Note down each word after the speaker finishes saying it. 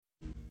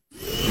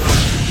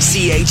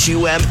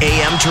CHUM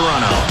AM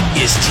Toronto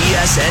is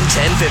TSN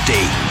 1050,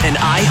 an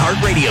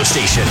iHeart radio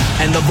station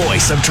and the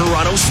voice of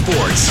Toronto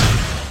sports.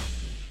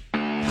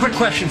 Quick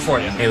question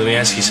for you. Hey, let me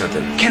ask you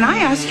something. Can I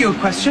ask you a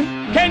question?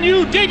 Can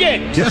you dig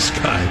it? Yes,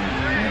 guy.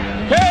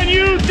 Can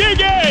you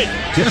dig it?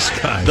 Yes,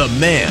 guy. The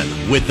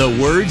man with the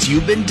words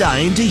you've been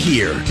dying to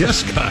hear.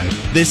 Yes, guy.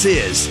 This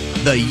is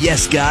the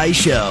Yes Guy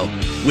Show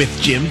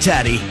with Jim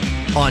Taddy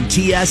on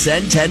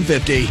TSN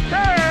 1050.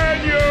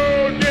 Can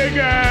you dig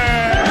it?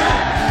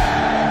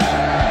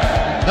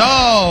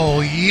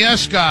 Oh,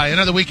 yes, guy.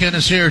 Another weekend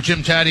is here.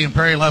 Jim Taddy and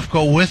Perry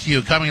Lefko with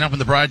you. Coming up in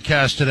the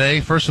broadcast today,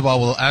 first of all,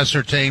 we'll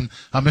ascertain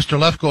how Mr.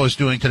 Lefko is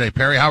doing today.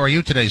 Perry, how are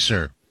you today,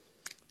 sir?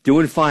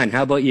 Doing fine.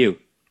 How about you?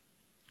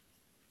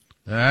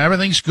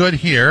 Everything's good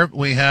here.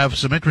 We have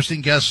some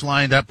interesting guests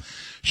lined up.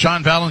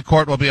 Sean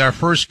Vailloncourt will be our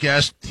first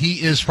guest.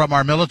 He is from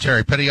our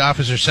military, Petty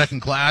Officer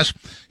Second Class.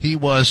 He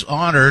was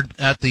honored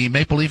at the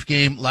Maple Leaf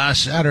game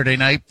last Saturday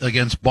night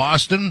against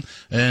Boston.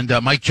 And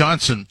Mike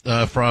Johnson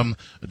from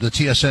the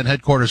TSN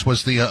headquarters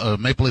was the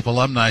Maple Leaf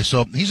alumni.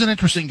 So he's an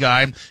interesting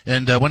guy.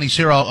 And when he's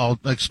here, I'll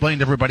explain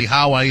to everybody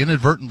how I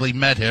inadvertently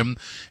met him.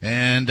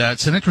 And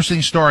it's an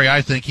interesting story,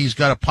 I think. He's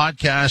got a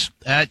podcast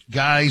at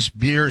Guys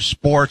Beer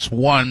Sports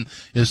 1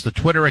 is the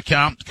Twitter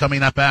account.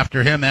 Coming up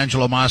after him,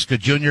 Angelo Mosca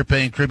Junior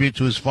paying tribute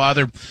to his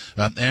father,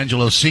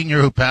 Angelo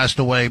Senior, who passed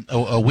away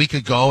a week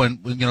ago. And,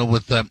 you know,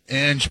 with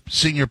Ange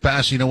Senior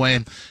passing away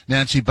and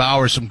Nancy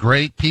Bauer, some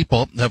great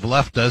people have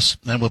left us,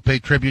 and we'll pay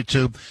tribute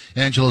to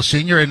Angelo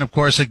Senior and, of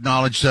course,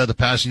 acknowledge the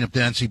passing of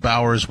Nancy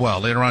Bauer as well.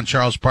 Later on,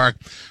 Charles Park,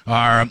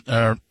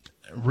 our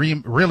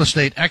real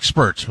estate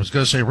expert. I was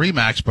going to say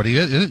Remax, but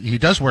he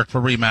does work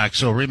for Remax,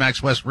 so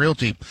Remax West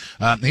Realty.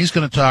 He's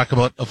going to talk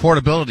about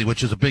affordability,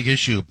 which is a big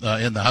issue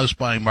in the house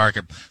buying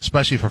market,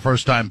 especially for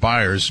first-time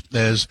buyers,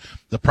 as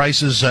the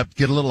prices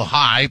get a little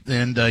high,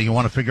 and you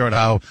want to figure out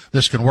how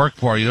this can work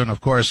for you. And, of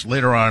course,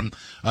 later on,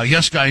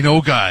 yes guy, no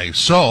guy.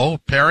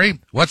 So, Perry,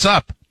 what's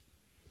up?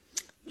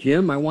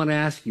 Jim, I want to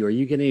ask you, are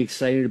you getting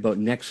excited about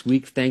next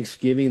week,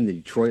 Thanksgiving, the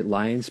Detroit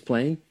Lions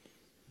playing?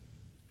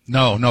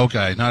 No,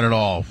 guy, not at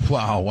all.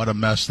 Wow, what a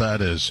mess that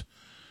is.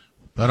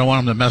 I don't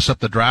want them to mess up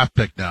the draft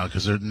pick now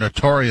because they're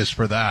notorious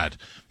for that.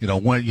 You know,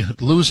 when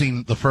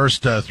losing the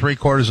first 3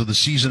 quarters of the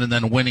season and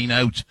then winning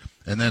out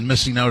and then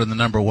missing out on the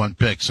number 1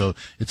 pick. So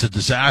it's a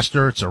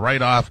disaster. It's a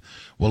write-off.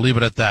 We'll leave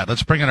it at that.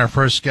 Let's bring in our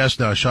first guest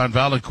now. Sean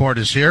Vailloncourt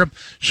is here.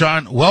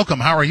 Sean, welcome.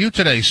 How are you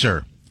today,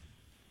 sir?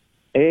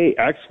 Hey,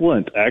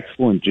 excellent,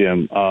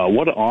 Jim.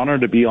 What an honor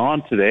to be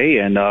on today.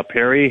 And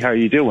Perry, how are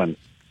you doing?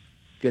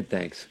 Good,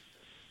 thanks.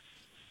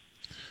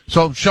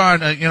 So,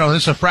 Sean, you know,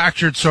 this is a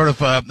fractured sort of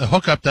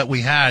hookup that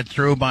we had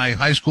through my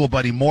high school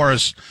buddy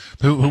Morris,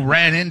 who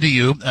ran into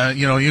you.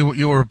 You know,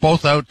 you were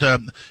both out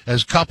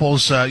as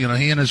couples. You know,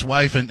 he and his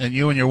wife, and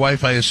you and your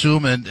wife, I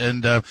assume,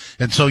 and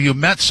so you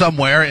met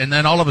somewhere, and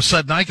then all of a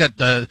sudden, I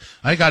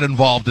got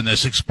involved in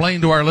this.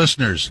 Explain to our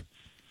listeners.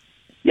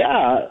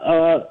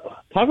 Yeah,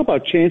 talk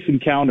about chance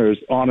encounters.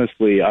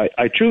 Honestly,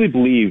 I truly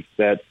believe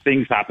that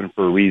things happen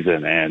for a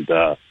reason,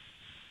 and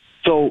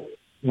so.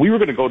 We were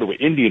going to go to an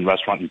Indian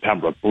restaurant in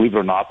Pembroke. Believe it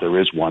or not, there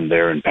is one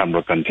there in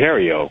Pembroke,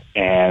 Ontario.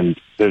 And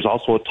there's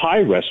also a Thai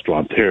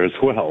restaurant there as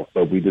well.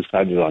 So we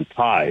decided on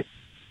Thai.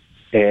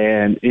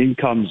 And in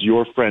comes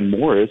your friend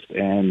Morris,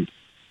 and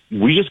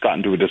we just got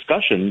into a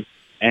discussion.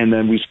 And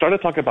then we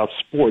started talking about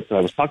sports. And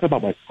I was talking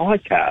about my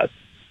podcast.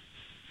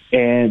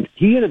 And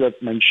he ended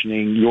up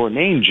mentioning your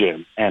name,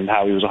 Jim, and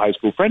how he was a high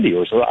school friend of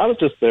yours. So I was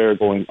just there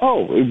going,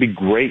 oh, it would be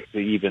great to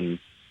even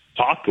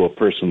talk to a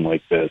person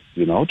like this,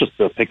 you know, just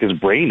to pick his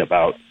brain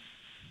about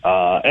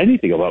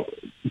anything about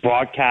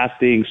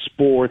broadcasting,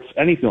 sports,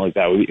 anything like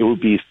that. It would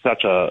be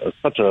such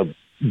a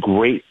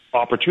great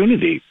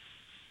opportunity.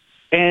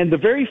 And the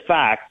very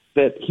fact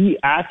that he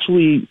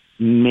actually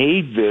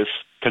made this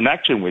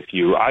connection with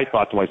you, I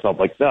thought to myself,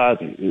 like, that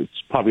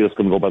it's probably just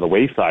going to go by the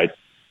wayside.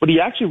 But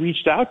he actually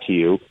reached out to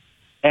you.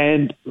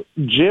 And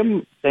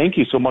Jim, thank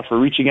you so much for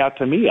reaching out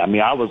to me. I mean,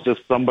 I was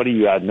just somebody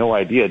you had no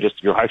idea,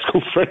 just your high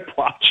school friend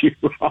brought you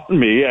on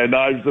me. And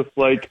I was just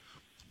like,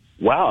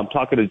 wow, I'm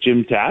talking to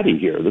Jim Taddy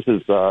here. This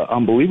is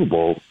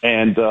unbelievable.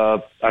 And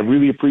I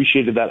really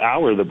appreciated that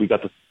hour that we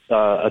got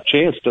a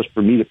chance just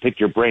for me to pick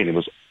your brain. It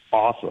was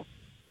awesome.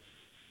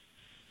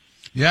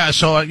 Yeah,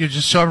 so you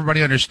just so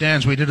everybody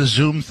understands, we did a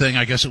Zoom thing.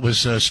 I guess it was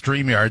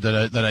StreamYard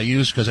that I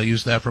used because I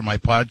used that for my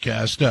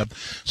podcast.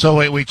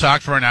 So we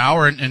talked for an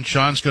hour, and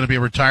Sean's going to be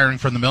retiring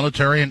from the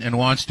military and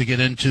wants to get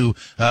into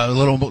a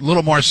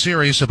little more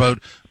serious about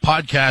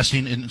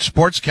podcasting and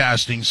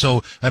sportscasting.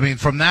 So, I mean,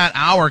 from that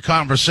hour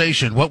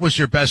conversation, what was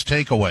your best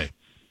takeaway?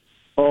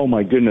 Oh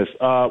my goodness.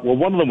 Well,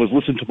 one of them was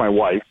listen to my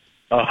wife.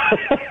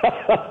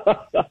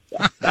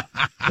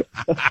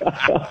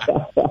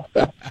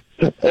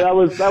 That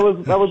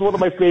was one of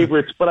my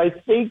favorites. But I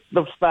think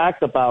the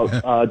fact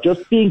about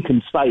just being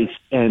concise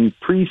and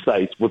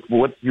precise with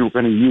what you're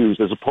going to use,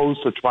 as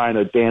opposed to trying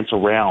to dance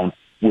around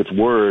with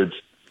words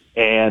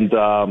and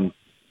trying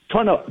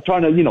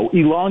to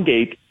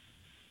elongate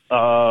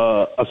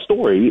a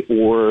story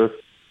or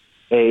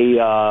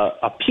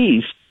a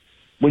piece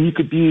when you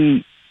could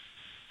be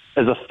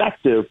as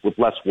effective with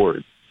less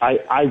words.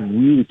 I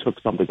really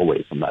took something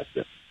away from that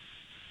gym.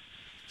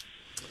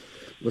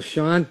 Well,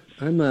 Sean,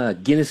 I'm a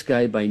Guinness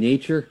guy by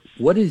nature.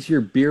 What is your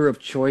beer of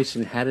choice,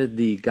 and how did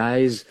the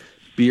Guys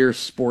Beer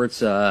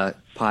Sports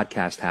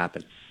podcast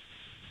happen?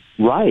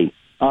 Right.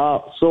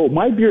 So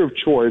my beer of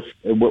choice,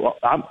 well,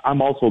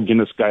 I'm also a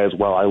Guinness guy as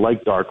well. I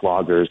like dark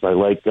lagers. I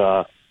like,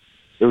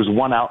 there's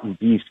one out in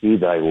BC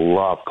that I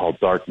love called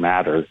Dark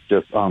Matter.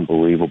 Just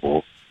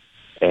unbelievable.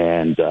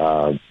 And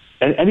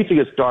anything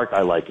that's dark,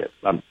 I like it.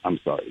 I'm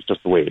sorry. It's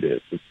just the way it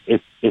is.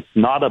 It's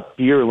not a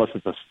beer unless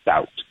it's a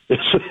stout.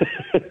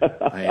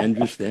 I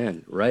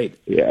understand. Right.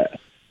 Yeah.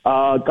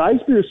 Guys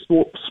Beer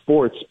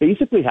Sports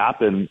basically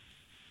happened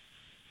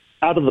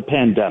out of the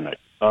pandemic.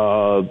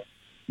 All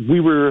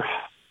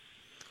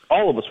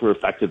of us were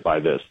affected by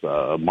this,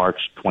 March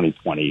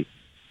 2020,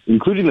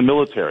 including the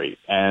military.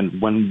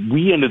 And when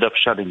we ended up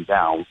shutting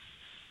down,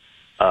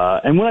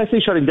 and when I say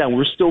shutting down,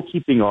 we're still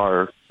keeping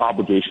our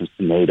obligations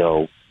to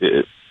NATO,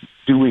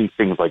 doing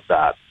things like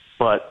that.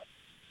 But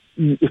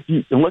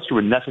unless you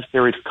were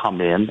necessary to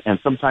come in, and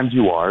sometimes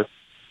you are,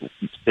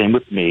 same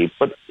with me,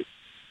 but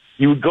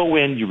you would go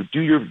in, you would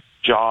do your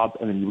job,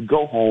 and then you would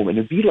go home, and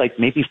it'd be like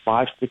maybe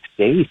 5-6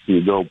 days till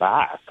you go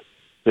back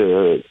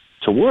to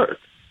work.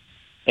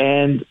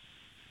 And,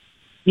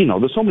 you know,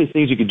 there's so many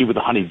things you could do with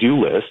a honey-do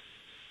list,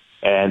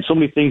 and so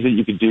many things that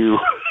you could do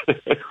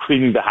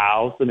cleaning the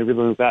house and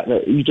everything like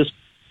that. You just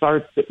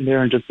start sitting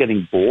there and just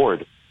getting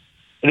bored.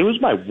 And it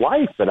was my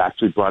wife that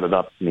actually brought it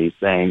up to me,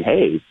 saying,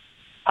 hey,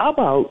 how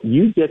about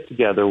you get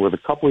together with a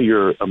couple of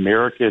your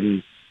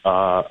American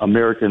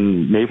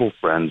naval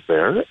friends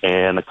there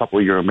and a couple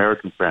of your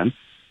American friends,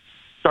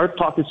 start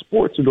talking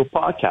sports into a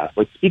podcast,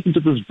 like speaking to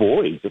this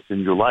void that's in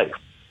your life.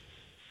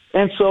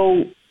 And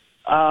so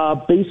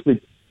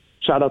basically,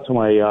 shout out to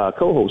my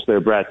co-host there,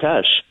 Brad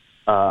Tesh.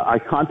 I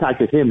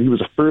contacted him. He was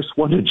the first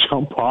one to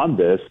jump on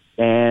this,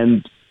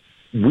 and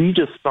we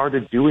just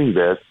started doing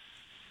this,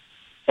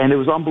 and it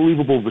was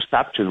unbelievable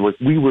reception. Like,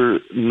 we were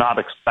not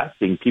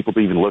expecting people to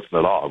even listen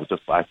at all. It was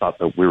just, I thought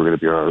that we were going to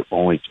be our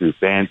only two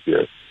fans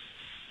here.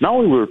 Not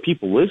only were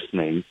people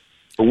listening,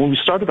 but when we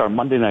started our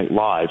Monday Night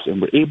Lives and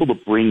were able to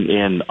bring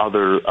in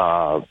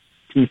other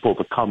people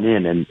to come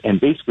in and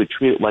basically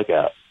treat it like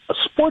a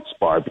sports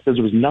bar, because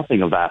there was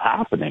nothing of that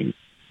happening.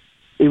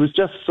 It was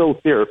just so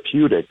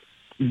therapeutic.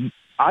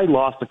 I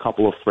lost a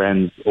couple of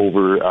friends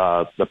over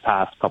the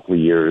past couple of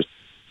years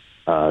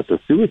to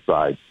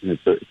suicide.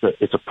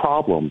 It's a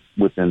problem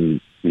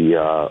within the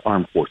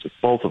armed forces,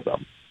 both of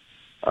them.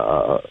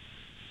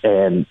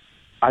 And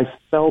I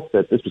felt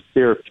that this was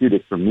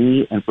therapeutic for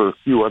me and for a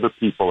few other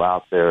people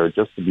out there,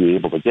 just to be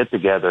able to get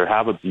together,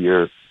 have a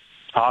beer,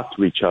 talk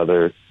to each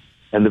other.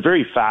 And the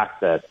very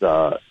fact that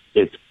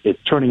it's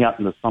turning out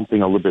into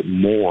something a little bit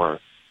more,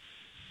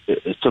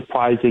 it's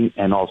surprising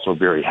and also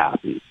very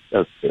happy.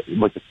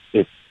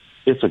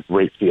 It's a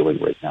great feeling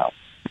right now.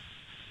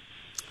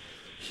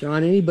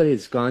 Sean, anybody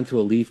that's gone to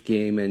a Leaf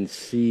game and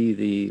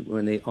see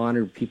when they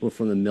honor people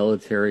from the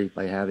military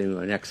by having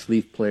an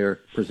ex-Leaf player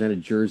present a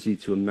jersey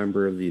to a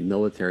member of the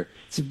military,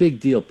 it's a big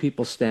deal.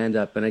 People stand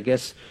up. And I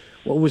guess,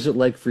 what was it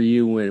like for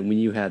you when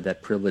you had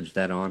that privilege,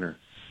 that honor?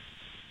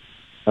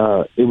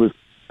 It was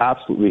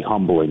absolutely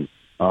humbling.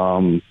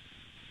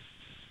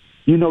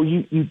 You know,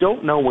 you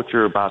don't know what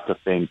you're about to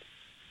think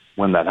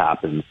when that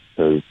happens,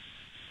 because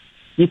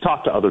you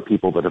talk to other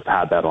people that have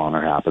had that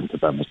honor happen to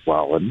them as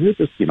well, and they're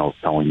just,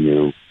 telling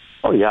you,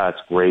 oh, yeah, it's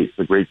great. It's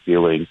a great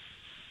feeling.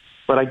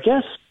 But I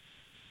guess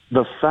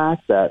the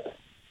fact that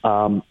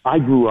I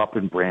grew up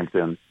in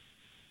Brampton,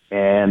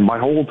 and my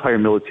whole entire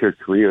military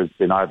career has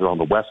been either on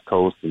the West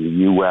Coast in the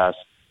U.S.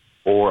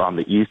 or on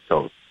the East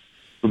Coast.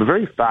 So the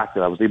very fact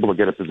that I was able to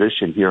get a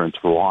position here in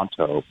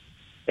Toronto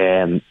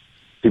and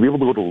to be able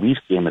to go to a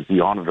Leafs game and be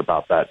honored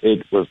about that,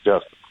 it was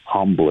just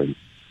humbling,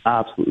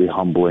 absolutely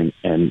humbling.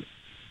 And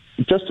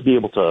just to be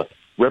able to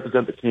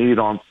represent the Canadian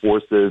Armed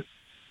Forces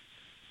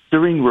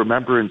during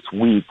Remembrance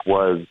Week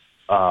was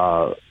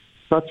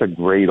such a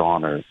great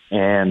honor.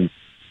 And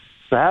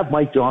to have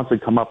Mike Johnson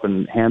come up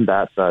and hand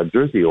that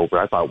jersey over,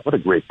 I thought, what a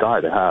great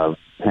guy to have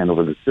hand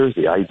over this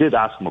jersey. I did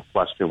ask him a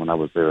question when I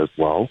was there as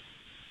well.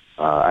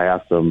 I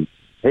asked him,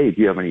 hey,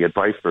 do you have any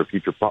advice for a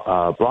future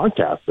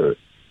broadcaster?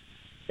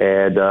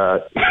 And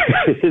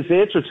his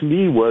answer to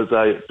me was,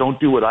 don't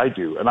do what I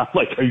do. And I'm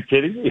like, are you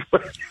kidding me?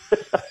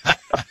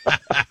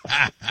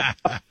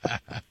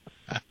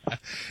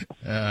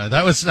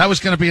 That was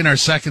going to be in our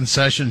second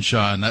session,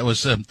 Sean. That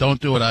was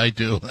don't do what I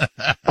do.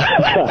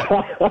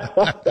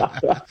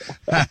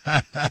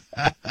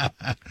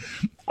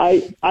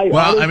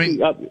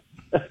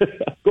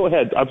 Go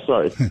ahead. I'm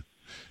sorry.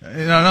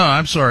 No,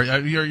 I'm sorry.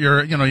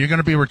 You're going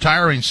to be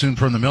retiring soon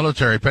from the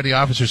military, petty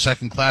officer,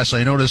 second class.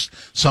 I noticed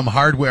some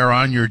hardware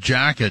on your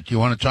jacket. Do you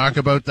want to talk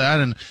about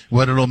that and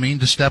what it'll mean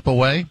to step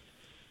away?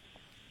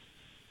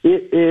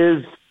 It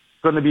is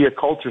going to be a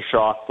culture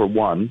shock for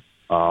one.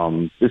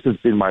 This has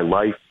been my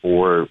life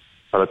for,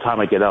 by the time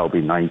I get out,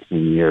 it'll be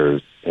 19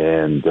 years.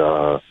 And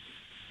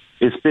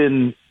it's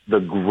been the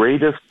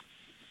greatest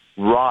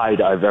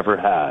ride I've ever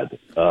had.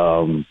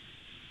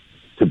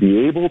 To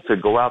be able to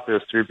go out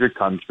there, serve your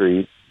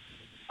country,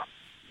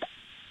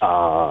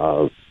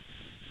 to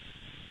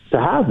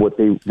have what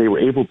they were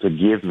able to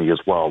give me as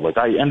well. Like,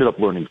 I ended up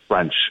learning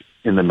French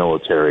in the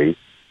military,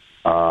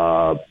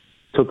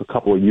 took a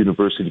couple of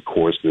university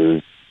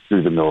courses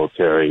through the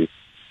military.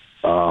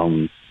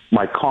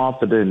 My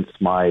confidence,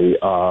 my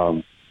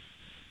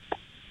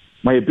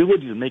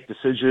ability to make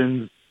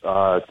decisions,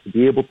 to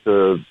be able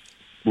to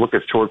look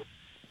at short,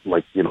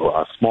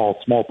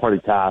 small party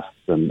tasks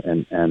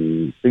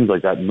and things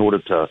like that in order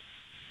to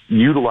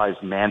utilize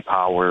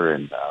manpower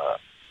and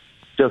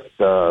just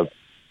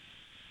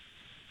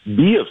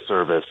be of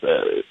service.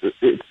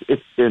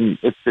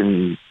 It's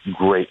been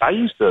great. I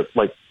used to,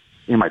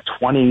 in my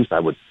 20s, I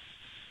would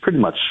pretty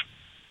much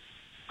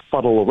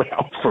fuddle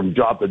around from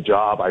job to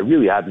job. I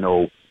really had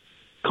no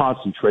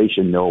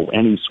concentration,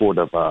 any sort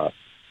of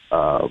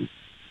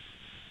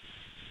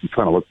I'm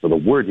trying to look for the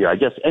word here, I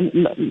guess, and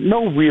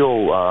no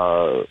real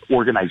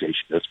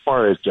organization as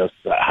far as just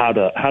how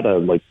to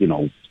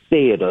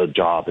stay at a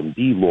job and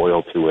be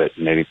loyal to it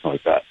and anything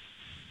like that.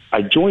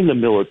 I joined the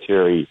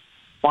military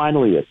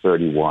finally at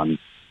 31.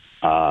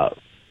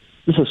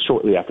 This is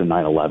shortly after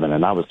 9/11,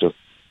 and I was just,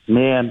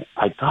 man,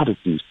 I got to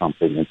do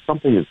something, and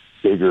something is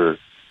bigger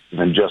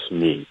than just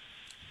me.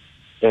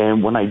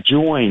 And when I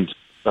joined,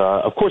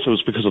 of course, it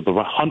was because of the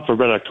hunt for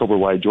Red October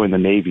why I joined the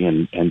Navy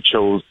and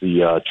chose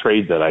the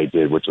trade that I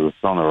did, which was a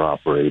sonar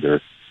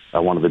operator. I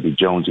wanted to be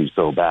Jonesy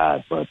so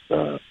bad, but,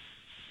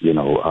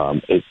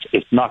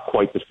 it's not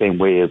quite the same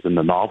way as in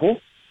the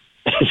novel.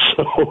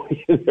 So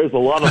there's a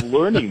lot of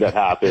learning that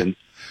happens.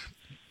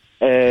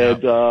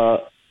 And,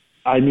 the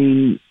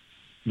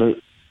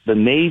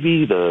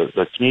Navy,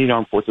 the Canadian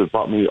Armed Forces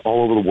brought me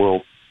all over the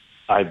world.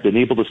 I've been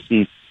able to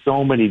see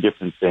so many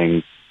different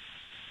things.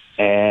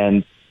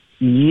 And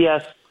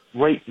yes,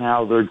 right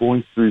now they're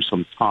going through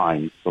some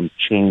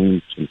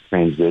change and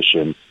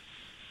transition.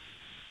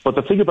 But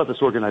the thing about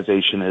this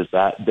organization is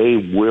that they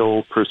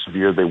will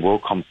persevere. They will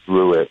come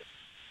through it.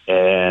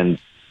 And,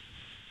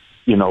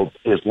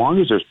 as long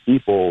as there's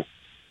people,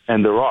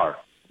 and there are,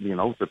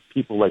 the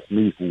people like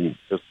me who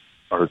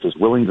are just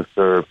willing to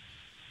serve,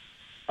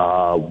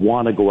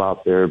 want to go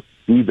out there,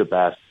 be the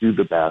best, do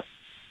the best,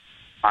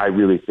 I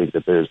really think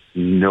that there's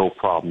no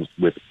problems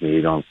with the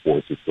Canadian Armed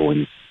Forces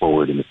going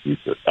forward in the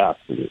future.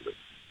 Absolutely.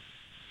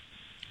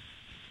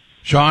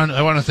 Sean,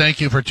 I want to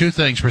thank you for two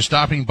things: for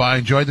stopping by,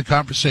 enjoyed the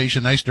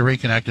conversation, nice to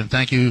reconnect, and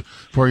thank you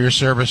for your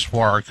service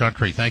for our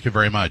country. Thank you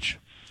very much.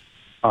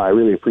 I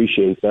really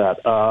appreciate that.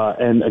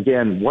 And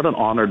again, what an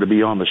honor to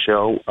be on the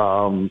show.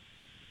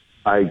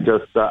 I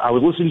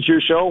was listening to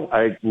your show.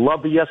 I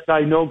love the Yes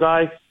Guy, No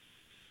Guy.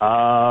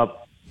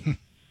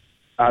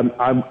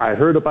 I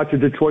heard about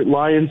your Detroit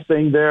Lions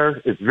thing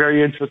there. It's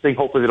very interesting.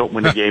 Hopefully they don't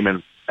win the game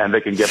and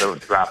they can get a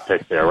draft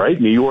pick there, right?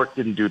 New York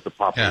didn't do it the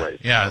proper way.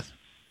 Yeah.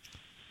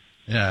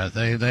 Yeah,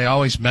 they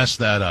always mess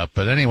that up.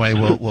 But anyway,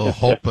 we'll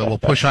hope we'll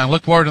push on.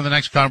 Look forward to the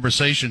next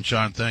conversation,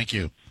 Sean. Thank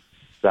you.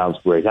 Sounds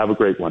great. Have a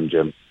great one,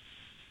 Jim.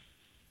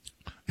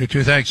 You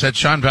too, thanks. That's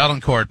Sean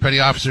Vailloncourt, Petty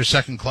Officer,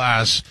 Second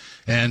Class,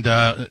 and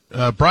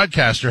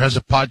broadcaster, has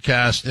a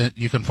podcast.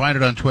 You can find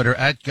it on Twitter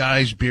at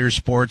Guys Beer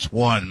Sports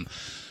 1.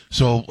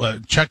 So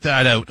check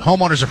that out.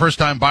 Homeowners are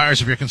first-time buyers.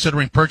 If you're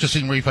considering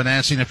purchasing,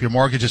 refinancing, if your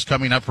mortgage is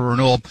coming up for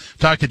renewal,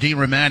 talk to Dean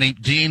Romani.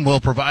 Dean will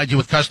provide you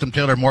with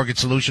custom-tailored mortgage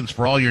solutions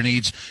for all your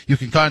needs. You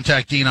can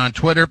contact Dean on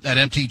Twitter at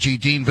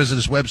MTGDean. Visit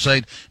his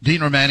website,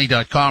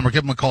 deanromani.com, or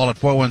give him a call at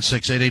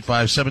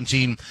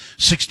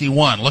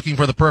 416-885-1761. Looking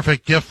for the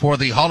perfect gift for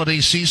the holiday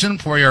season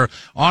for your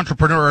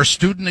entrepreneur or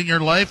student in your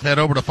life? Head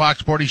over to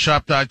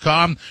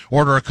fox40shop.com.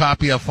 Order a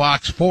copy of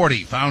Fox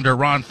 40, founder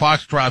Ron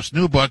Foxcroft's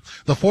new book,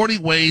 The 40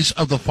 Ways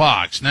of the Fox.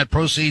 Net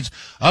proceeds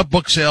of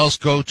book sales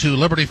go to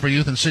Liberty for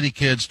Youth and City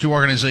Kids, two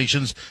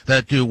organizations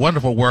that do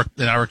wonderful work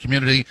in our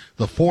community.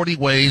 The 40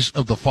 Ways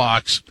of the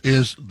Fox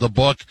is the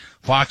book.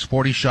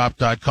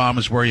 Fox40shop.com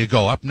is where you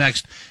go. Up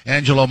next,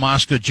 Angelo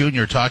Mosca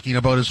Junior talking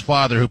about his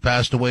father who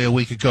passed away a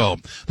week ago.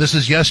 This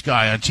is Yes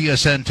Guy on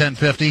TSN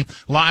 1050,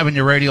 live in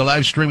your radio,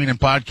 live streaming and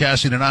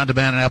podcasting and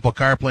on-demand on Apple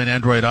CarPlay and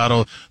Android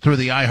Auto through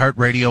the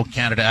iHeartRadio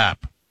Canada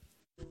app.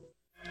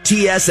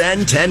 TSN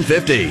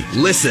 1050.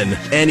 Listen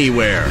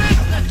anywhere.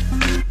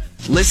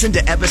 Listen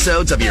to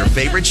episodes of your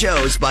favorite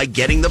shows by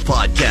getting the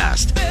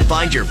podcast.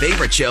 Find your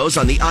favorite shows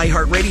on the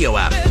iHeartRadio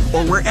app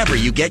or wherever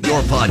you get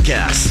your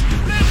podcasts.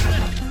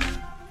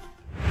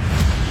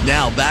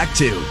 Now back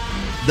to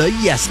the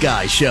Yes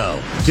Guy Show.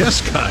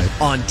 Yes Guy.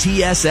 On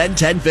TSN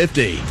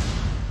 1050.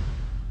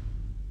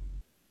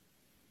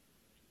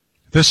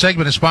 This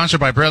segment is sponsored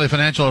by Braley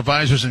Financial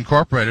Advisors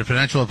Incorporated.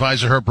 Financial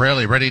advisor Herb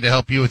Braley, ready to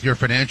help you with your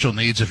financial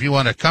needs. If you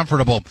want a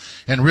comfortable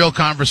and real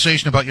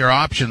conversation about your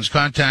options,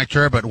 contact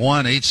Herb at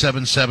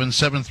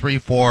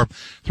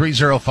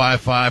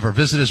 1-877-734-3055 or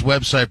visit his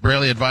website,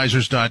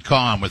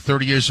 BraleyAdvisors.com. With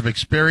 30 years of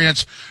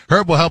experience,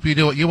 Herb will help you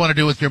do what you want to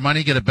do with your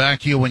money, get it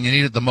back to you when you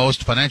need it the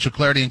most. Financial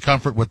clarity and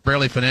comfort with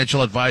Braley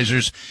Financial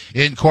Advisors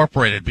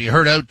Incorporated. Be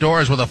heard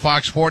outdoors with a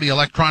Fox 40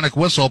 electronic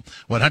whistle,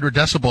 100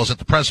 decibels at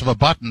the press of a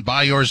button.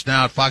 Buy yours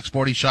now at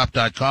Fox40shop.com.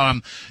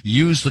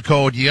 Use the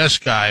code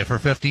YesGuy for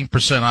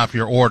 15% off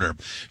your order.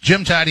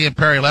 Jim, Taddy, and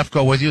Perry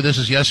Lefko with you. This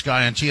is Yes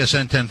Guy on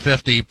TSN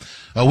 1050.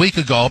 A week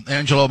ago,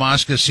 Angelo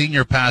Mosca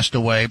Senior passed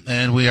away,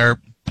 and we are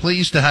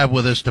pleased to have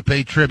with us to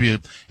pay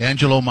tribute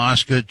Angelo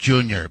Mosca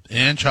Junior.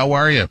 Ange, how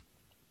are you?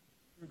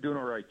 I'm doing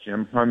all right,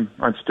 Jim. I'm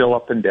still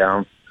up and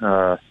down.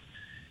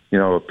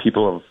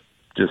 People have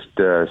just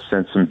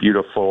sent some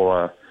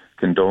beautiful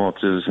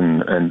condolences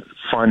and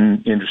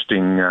fun,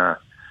 interesting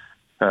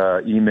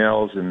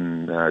emails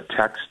and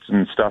texts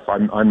and stuff.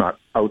 I'm not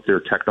out there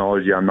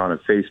technology. I'm not on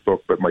Facebook,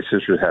 but my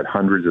sister had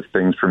hundreds of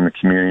things from the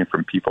community,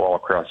 from people all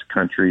across the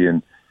country,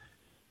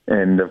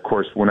 and of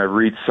course, when I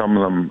read some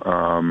of them,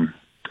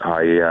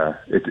 I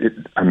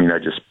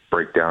just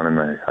break down and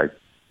I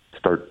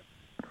start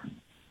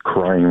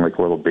crying like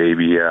a little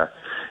baby.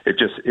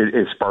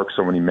 It sparks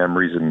so many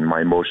memories, and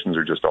my emotions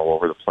are just all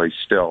over the place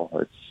still.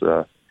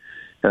 It's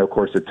and of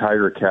course, the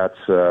Tiger Cats,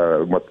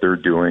 what they're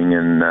doing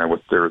and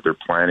what they're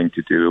planning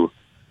to do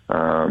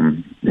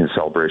in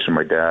celebration of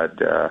my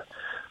dad.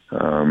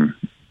 And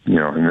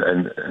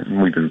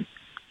we've been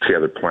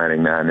together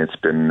planning that, and it's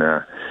been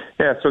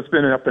so it's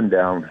been up and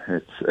down.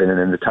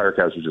 And the Tiger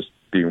Cats are just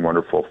being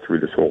wonderful through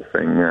this whole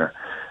thing.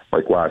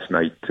 Like last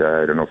night,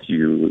 I don't know if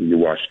you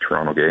watched the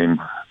Toronto game.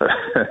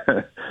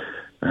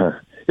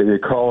 They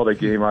call it a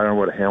game. I don't know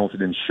what Hamilton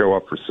didn't show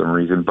up for some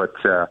reason, but.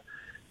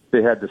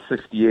 They had the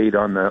 68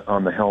 on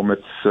the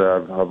helmets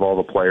of all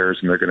the players,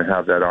 and they're going to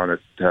have that on it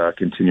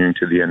continuing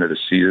to the end of the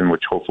season,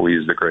 which hopefully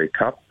is the Grey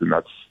Cup, and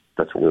that's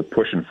what we're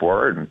pushing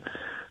for. And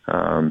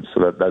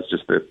so that's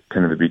just the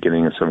kind of the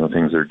beginning of some of the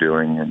things they're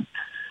doing.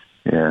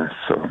 And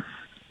so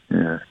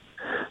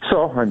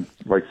I'm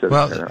like I said,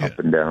 kind of up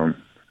and down.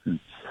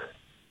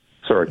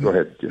 Sorry, go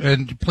ahead.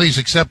 And please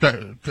accept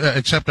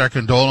our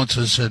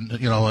condolences and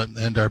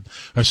our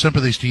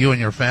sympathies to you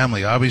and your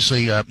family.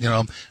 Obviously,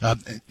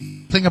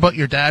 thing about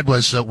your dad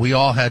was that we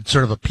all had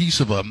sort of a piece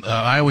of him.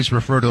 I always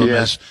refer to him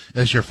as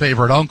your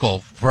favorite uncle.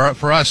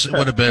 For us, it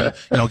would have been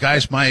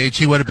guys my age,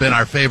 he would have been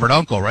our favorite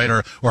uncle, right,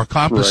 or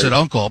composite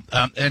uncle,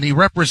 and he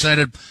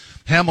represented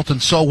Hamilton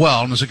so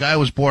well, and as a guy who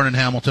was born in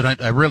Hamilton,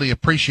 I really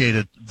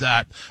appreciated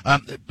that.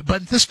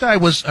 But this guy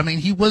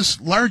he was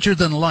larger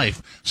than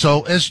life.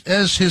 So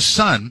as his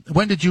son,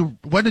 when did you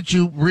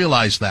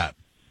realize that?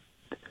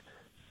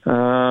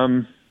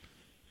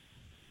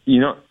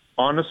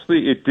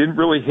 Honestly, it didn't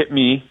really hit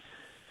me.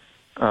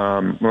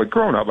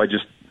 Growing up, I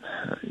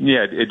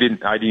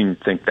didn't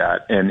think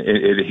that, and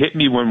it hit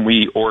me when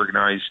we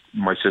organized.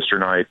 My sister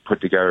and I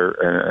put together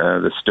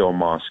the Still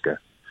Mosca.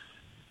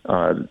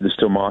 The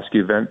Still Mosca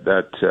event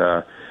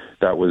that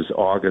was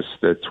August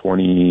the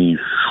 26th,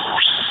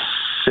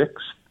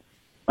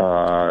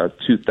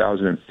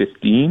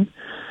 2015,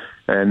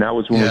 and that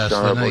was when we found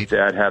out about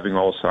Dad having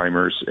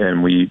Alzheimer's,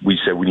 and we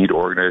said we need to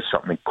organize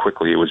something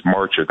quickly. It was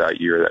March of that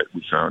year that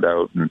we found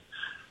out, and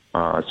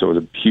so it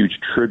was a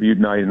huge tribute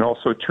night, and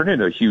also it turned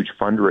into a huge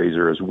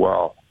fundraiser as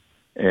well.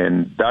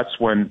 And that's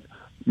when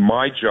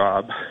my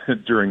job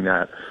during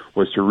that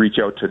was to reach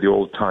out to the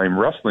old-time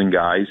wrestling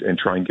guys and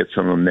try and get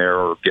some of them there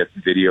or get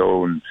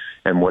video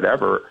and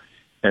whatever.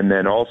 And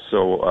then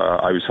also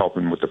I was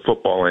helping with the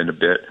football end a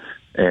bit.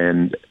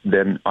 And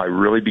then I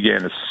really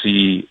began to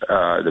see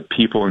the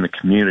people in the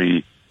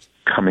community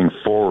coming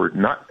forward,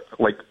 not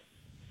like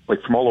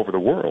from all over the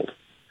world,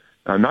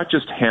 not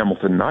just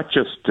Hamilton, not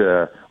just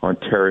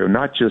Ontario,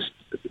 not just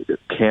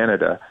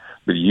Canada,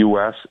 the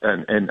U.S.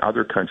 and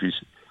other countries,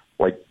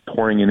 like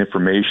pouring in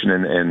information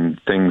and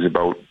things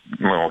about,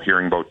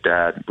 hearing about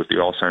Dad with the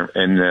Alzheimer's.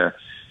 And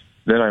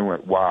then I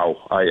went, wow,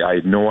 I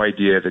had no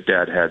idea that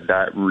Dad had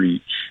that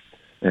reach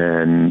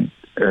and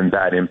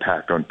that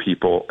impact on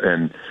people.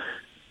 And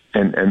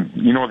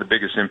the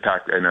biggest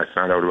impact, and I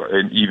found out,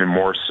 and even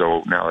more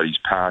so now that he's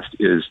passed,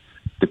 is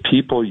the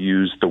people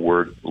use the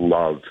word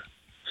love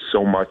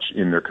so much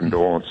in their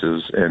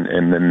condolences,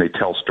 and then they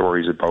tell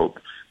stories about,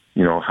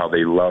 how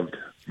they loved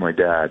my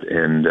dad.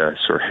 And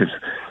sorry,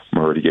 I'm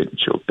already getting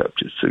choked up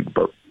just thinking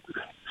about.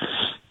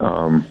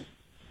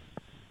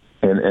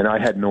 And I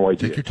had no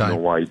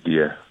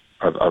idea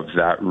of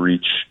that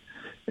reach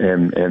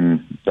and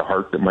the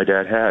heart that my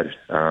dad had.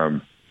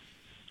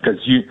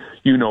 Because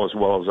you know as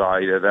well as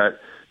I that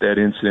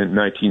incident in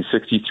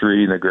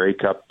 1963 in the Grey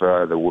Cup,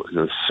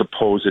 the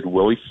supposed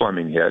Willie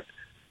Fleming hit,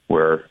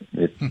 where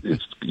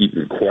it's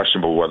even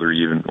questionable whether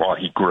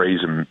he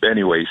grazed him.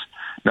 Anyways,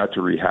 not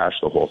to rehash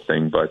the whole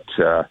thing, but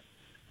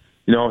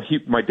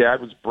my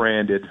dad was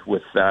branded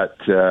with that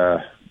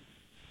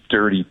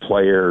dirty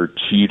player,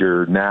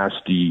 cheater,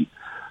 nasty,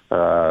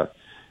 and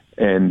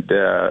And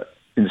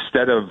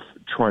instead of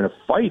trying to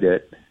fight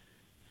it,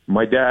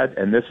 my dad,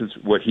 and this is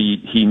what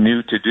he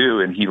knew to do,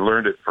 and he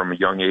learned it from a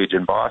young age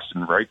in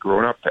Boston, right,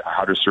 growing up,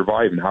 how to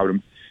survive and how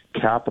to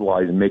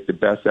capitalize and make the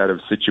best out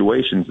of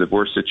situations, the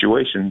worst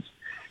situations.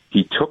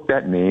 He took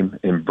that name,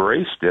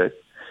 embraced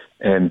it,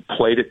 and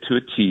played it to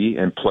a T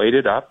and played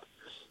it up.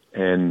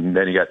 And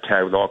then he got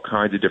tagged with all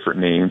kinds of different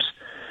names.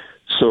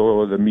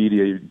 So the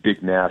media,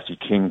 Big Nasty,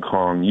 King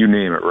Kong, you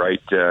name it,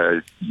 right?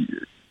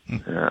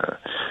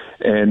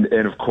 And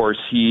of course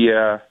he,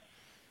 and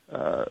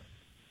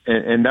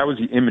that was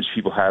the image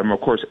people had of him, of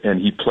course. And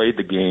he played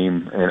the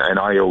game, and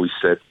I always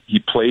said he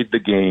played the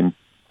game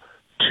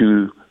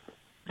to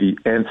the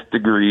nth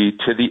degree,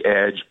 to the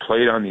edge,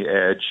 played on the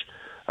edge,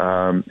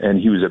 and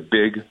he was a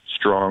big,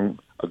 strong,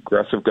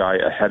 aggressive guy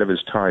ahead of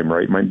his time,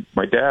 right?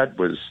 My dad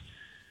was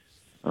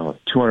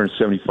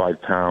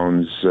 275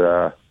 pounds,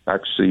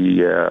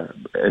 actually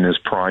in his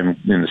prime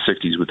in the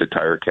 60s with the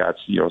Tiger Cats,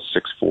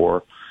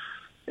 6'4".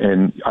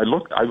 And I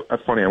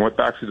went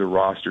back through the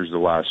rosters the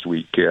last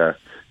week,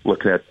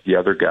 looking at the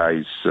other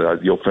guys,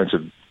 the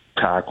offensive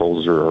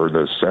tackles or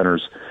the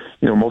centers.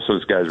 Most of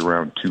those guys are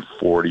around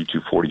 240,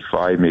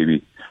 245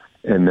 maybe.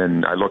 And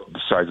then I looked at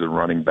the size of the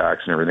running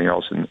backs and everything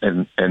else,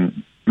 and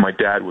my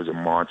dad was a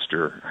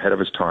monster ahead of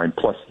his time.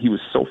 Plus, he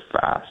was so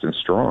fast and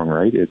strong,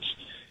 right?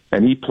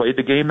 And he played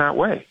the game that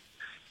way.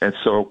 And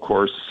so, of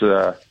course,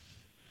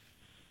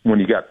 when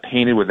he got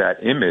painted with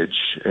that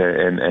image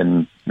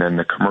and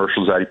the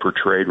commercials that he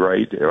portrayed,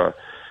 right?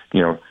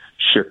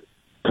 Shit,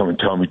 come and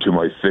tell me to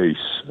my face,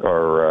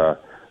 or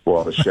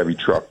the Chevy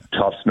truck,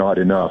 tough's not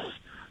enough.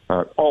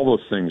 All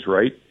those things,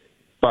 right?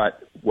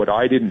 But what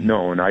I didn't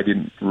know and I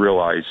didn't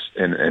realize,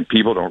 and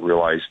people don't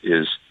realize,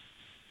 is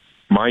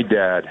my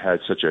dad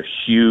had such a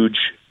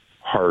huge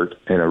heart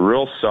and a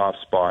real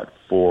soft spot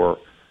for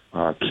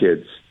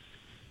kids.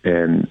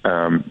 And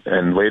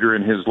later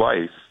in his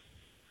life,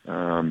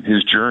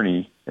 his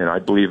journey, and I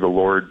believe the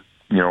Lord,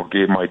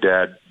 gave my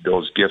dad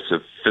those gifts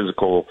of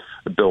physical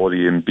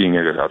ability and being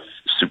a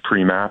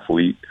supreme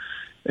athlete,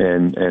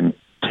 and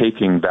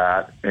taking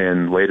that,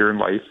 and later in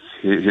life,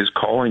 his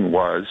calling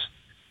was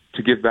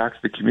to give back to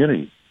the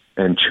community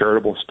and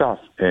charitable stuff.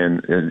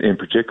 And in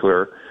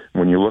particular,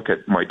 when you look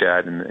at my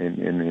dad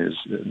in his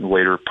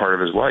later part of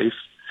his life,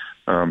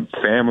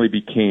 family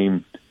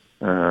became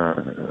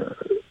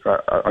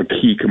a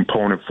key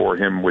component for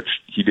him, which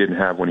he didn't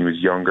have when he was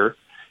younger,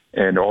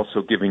 and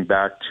also giving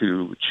back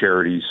to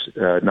charities,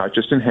 not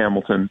just in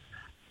Hamilton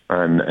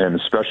and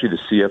especially the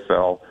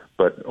CFL,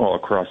 but all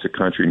across the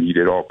country. And he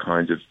did all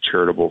kinds of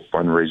charitable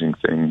fundraising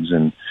things,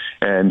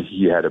 and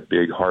he had a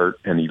big heart,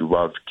 and he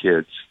loved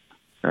kids,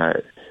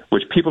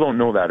 which people don't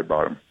know that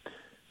about him.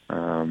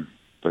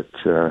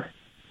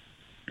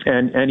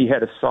 And he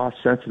had a soft,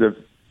 sensitive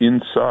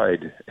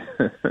inside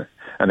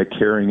and a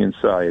caring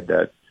inside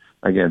that,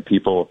 again,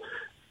 people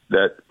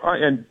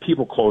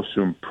close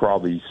to him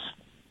probably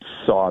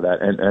saw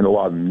that, and a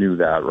lot of them knew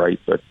that, right?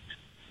 But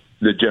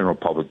the general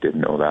public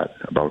didn't know that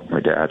about my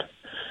dad.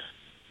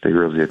 They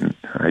really didn't.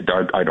 I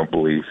don't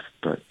believe.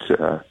 But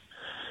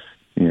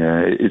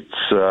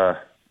it's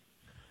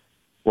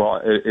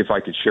if I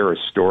could share a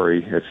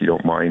story, if you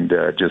don't mind,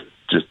 just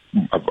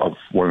of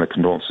one of the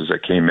condolences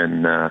that came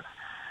in. The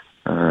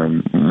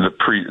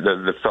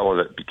fellow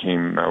that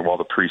became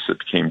the priest that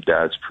became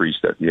Dad's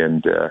priest at the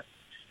end.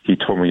 He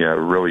told me a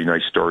really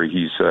nice story.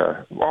 He's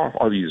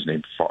I'll use his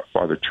name,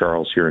 Father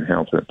Charles, here in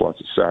Hamilton at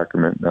Blessed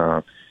Sacrament.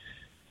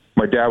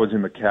 My dad was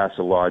in the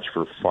Casa Lodge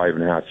for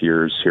 5.5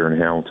 years here in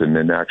Hamilton,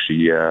 and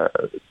actually,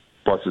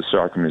 Blessed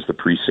Sacrament is the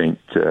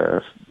precinct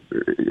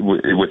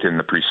within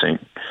the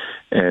precinct.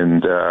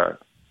 And I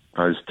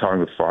was talking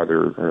with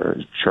Father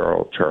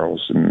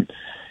Charles, and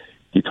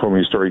he told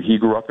me a story. He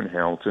grew up in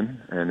Hamilton,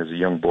 and as a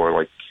young boy,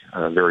 like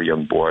a very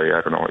young boy,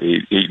 I don't know,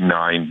 8,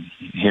 9,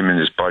 him and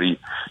his buddy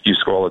used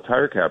to go all the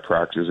Tiger Cat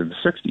practices in the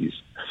 60s.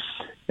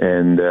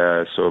 And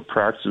so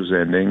practice was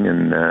ending,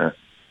 and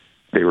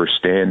they were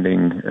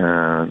standing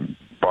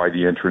by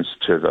the entrance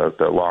to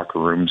the locker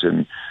rooms,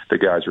 and the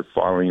guys were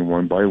following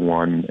one by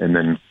one, and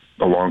then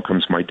along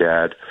comes my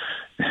dad,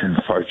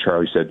 and Father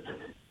Charlie said,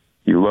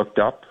 he looked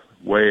up,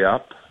 way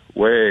up,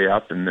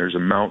 and there's a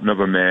mountain of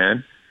a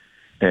man,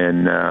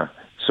 and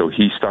so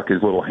he stuck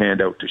his little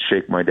hand out to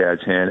shake my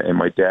dad's hand, and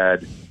my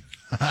dad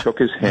took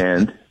his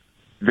hand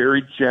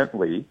very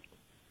gently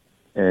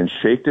and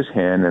shaked his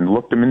hand and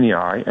looked him in the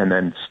eye, and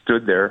then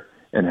stood there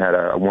and had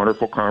a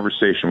wonderful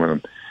conversation with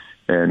him.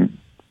 And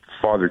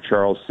Father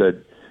Charles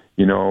said,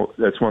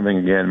 that's one thing,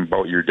 again,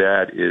 about your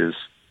dad is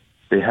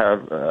they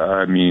have,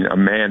 a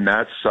man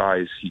that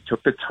size, he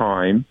took the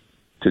time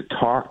to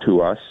talk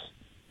to us,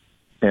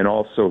 and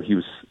also he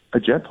was a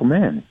gentle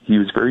man. He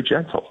was very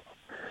gentle.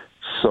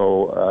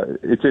 So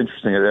it's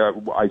interesting.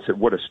 I said,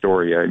 what a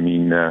story.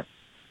 And that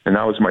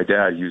was my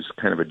dad. He was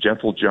kind of a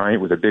gentle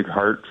giant with a big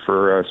heart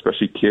for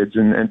especially kids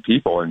and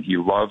people, and he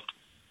loved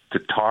to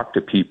talk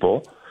to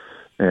people,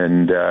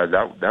 and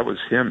that was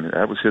him.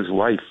 That was his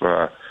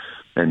life,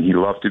 and he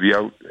loved to be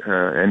out,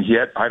 and he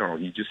had,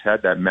 he just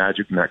had that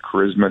magic and that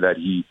charisma that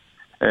he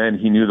and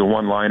he knew the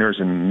one-liners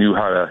and knew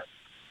how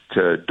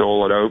to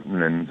dole it out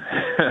and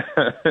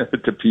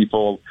to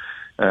people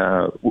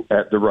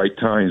at the right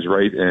times,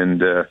 right?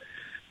 And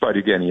but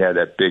again, he had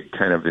that big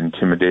kind of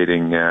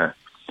intimidating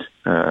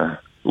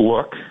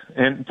look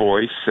and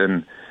voice,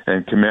 and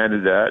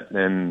commanded that.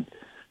 And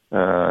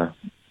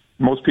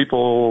most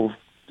people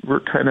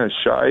were kind of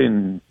shy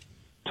and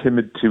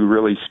timid to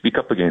really speak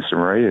up against him,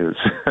 right?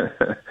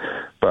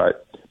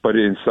 But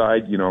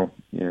inside, he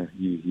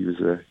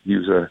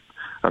was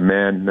a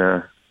man,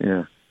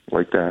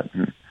 like that.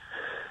 And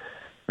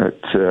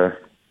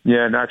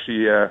and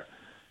actually,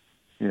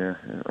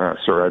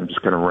 sorry, I'm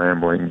just kind of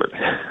rambling, but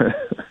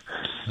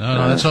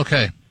no, that's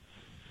okay.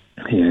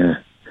 Yeah,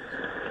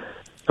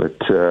 but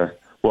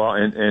well,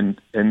 and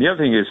the other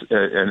thing is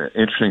an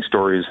interesting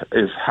story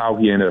is how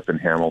he ended up in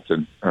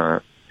Hamilton.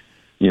 And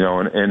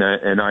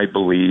I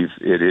believe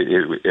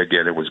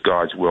it was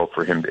God's will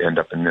for him to end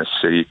up in this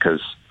city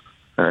because.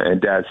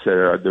 And Dad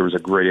said there was a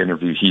great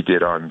interview he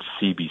did on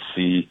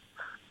CBC.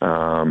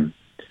 And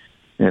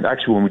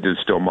actually, when we did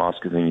the Still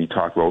Mosca thing, he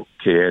talked about,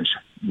 Ange,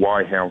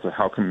 why Hamilton?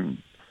 How come?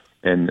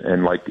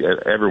 And like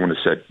everyone has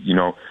said,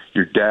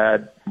 your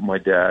dad, my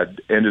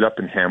dad, ended up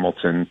in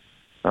Hamilton.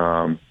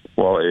 I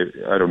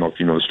don't know if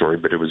you know the story,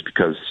 but it was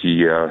because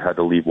he had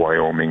to leave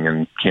Wyoming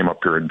and came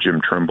up here, and Jim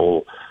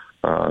Trimble,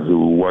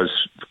 who was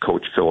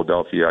coach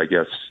Philadelphia, I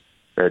guess,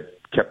 had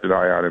kept an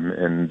eye on him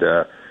and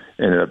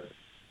ended up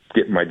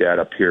getting my dad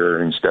up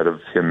here instead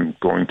of him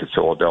going to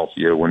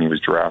Philadelphia when he was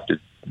drafted,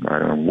 I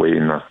don't know, way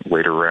in the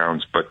later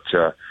rounds. But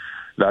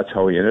that's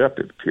how he ended up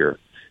here.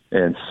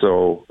 And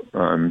so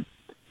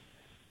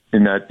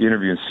in that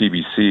interview in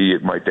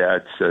CBC, my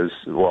dad says,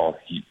 well,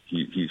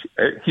 he's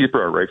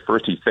right.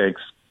 First, he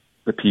thanks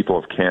the people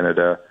of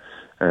Canada,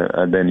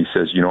 and then he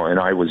says, and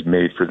I was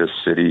made for this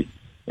city,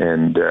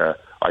 and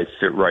I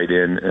fit right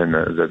in, and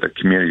the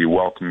community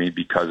welcomed me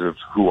because of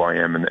who I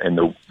am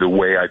and the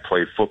way I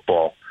play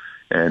football.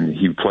 And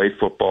he played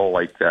football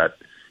like that,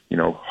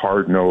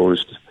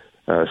 hard-nosed,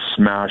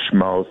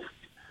 smash-mouth,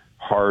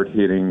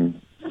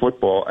 hard-hitting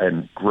football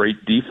and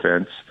great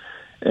defense.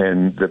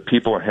 And the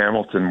people of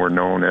Hamilton were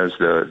known as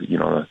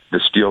the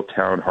Steel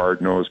Town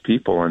hard-nosed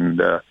people. And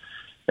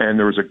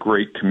there was a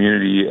great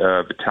community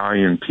of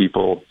Italian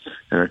people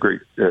and a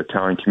great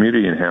Italian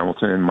community in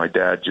Hamilton. And my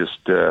dad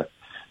just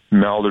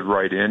melded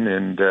right in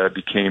and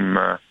became...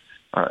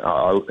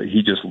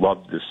 he just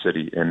loved the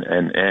city,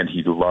 and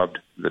he loved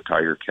the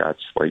Tiger Cats.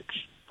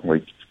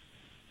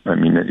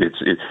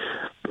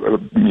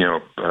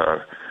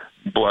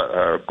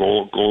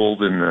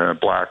 Gold and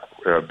black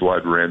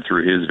blood ran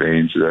through his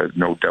veins.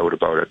 No doubt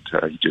about it.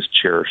 He just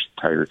cherished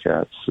Tiger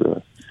Cats.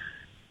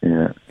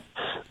 Yeah.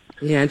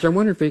 Yeah, and so I'm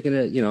wondering if we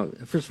can,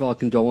 first of all,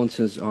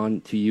 condolences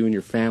on to you and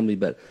your family.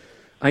 But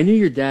I knew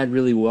your dad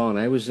really well, and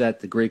I was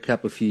at the Grey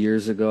Cup a few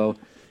years ago.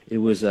 It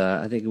was,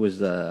 I think it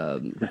was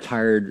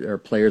retired or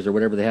players or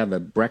whatever, they have a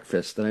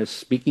breakfast, and I was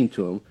speaking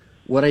to him.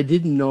 What I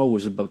didn't know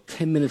was about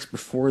 10 minutes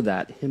before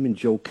that, him and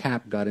Joe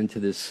Kapp got into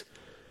this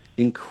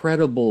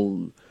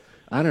incredible,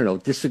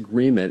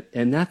 disagreement,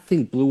 and that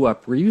thing blew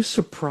up. Were you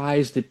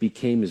surprised it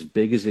became as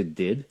big as it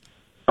did?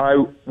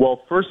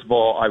 Well, first of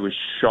all, I was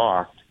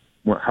shocked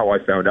how I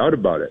found out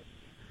about it.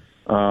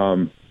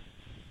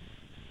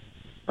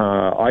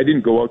 I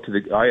didn't go out to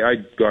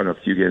I'd gone a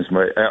few games,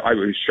 but I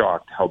was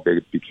shocked how big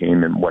it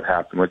became and what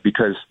happened.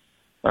 Because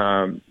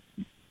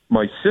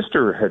my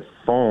sister had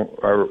phoned,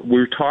 we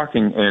were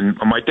talking, and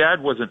my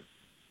dad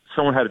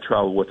someone had to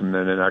travel with him,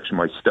 and then actually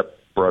my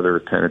stepbrother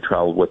kind of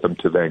traveled with him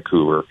to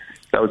Vancouver.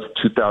 That was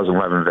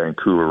 2011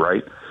 Vancouver,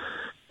 right?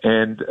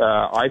 And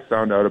I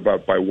found out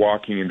by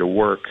walking into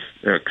work,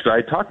 because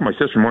I talked to my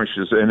sister in the morning,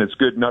 she says, and it's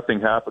good,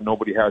 nothing happened,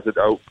 nobody has it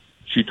out.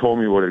 She told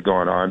me what had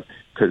gone on,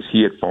 because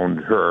he had phoned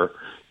her.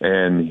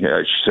 And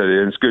she said,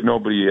 it's good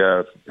nobody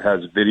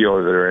has video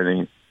of it or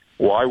anything.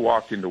 Well, I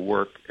walked into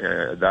work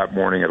that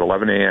morning at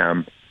 11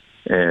 a.m.,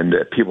 and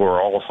people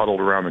were all huddled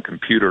around the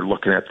computer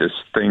looking at this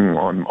thing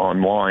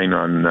online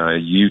on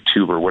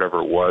YouTube or whatever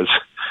it was.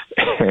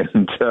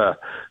 And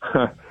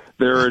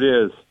there it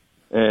is.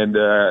 And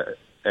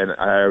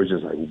I was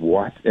just like,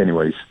 what?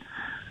 Anyways,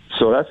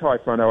 so that's how I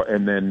found out.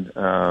 And then,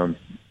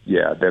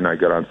 then I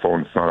got on the phone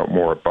and found out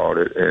more about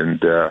it.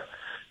 And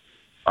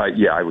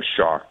I was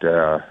shocked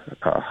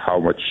how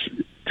much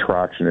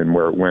traction and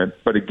where it went.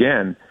 But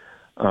again,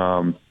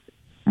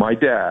 my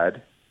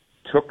dad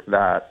took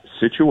that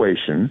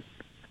situation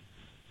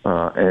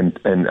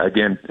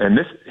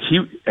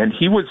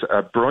he was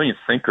a brilliant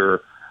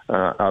thinker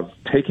of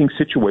taking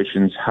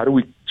situations. How do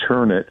we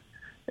turn it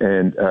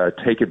and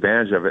take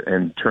advantage of it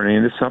and turn it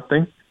into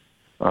something?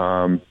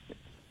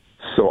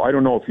 So I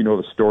don't know if you know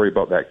the story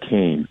about that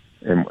cane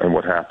and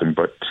what happened,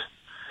 but.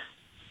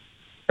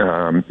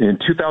 In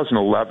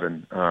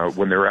 2011,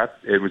 when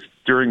it was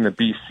during the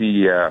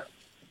BC,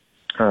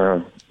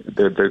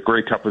 the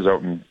Grey Cup was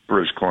out in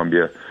British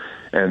Columbia,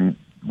 and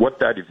what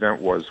that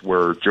event was,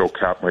 where Joe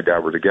Kapp and my dad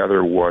were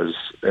together, was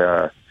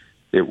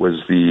it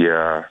was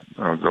the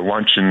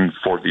luncheon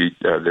for the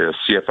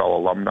CFL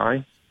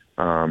alumni,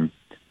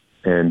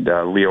 And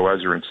Leo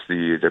Ezerance,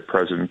 the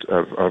president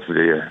of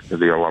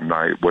the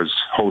alumni, was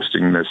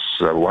hosting this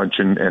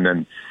luncheon, and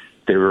then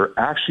they were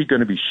actually going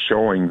to be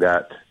showing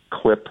that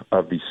clip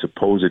of the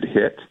supposed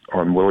hit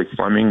on Willie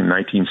Fleming in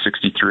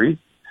 1963,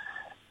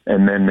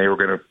 and then they were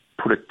going to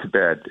put it to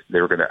bed. They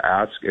were going to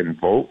ask and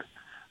vote,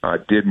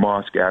 did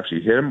Mosca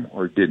actually hit him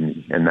or didn't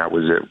he? And that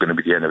was it, going to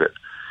be the end of it.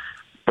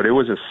 But it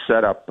was a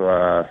setup.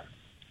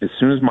 As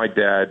soon as my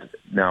dad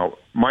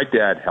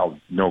held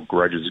no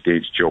grudges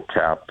against Joe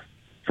Kapp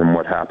from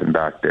what happened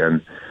back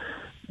then,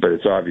 but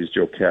it's obvious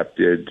Joe Kapp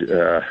did,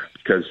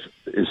 because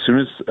as soon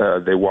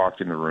as they walked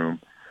in the room,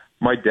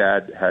 my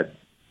dad had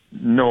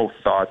no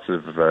thoughts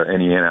of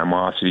any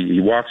animosity.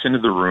 He walks into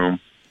the room,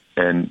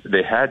 and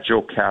they had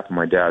Joe Kapp and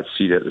my dad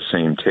seated at the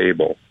same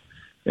table.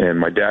 And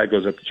my dad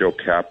goes up to Joe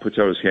Kapp, puts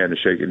out his hand to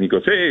shake, and he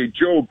goes, "Hey,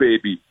 Joe,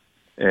 baby."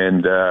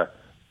 And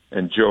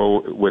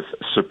Joe, with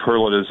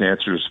superlatives,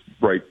 answers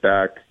right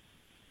back,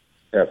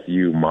 "F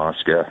you,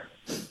 Mosca."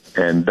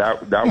 And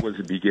that was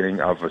the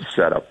beginning of a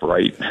setup,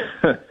 right?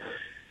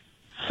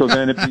 So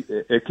then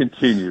it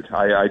continued.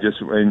 I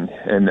just,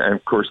 and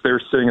of course, they're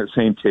sitting at the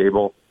same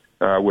table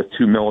with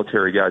two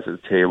military guys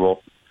at the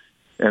table.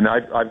 And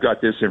I've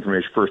got this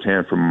information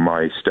firsthand from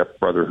my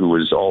stepbrother, who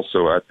was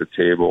also at the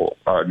table,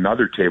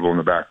 another table in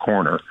the back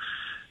corner.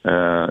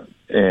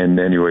 And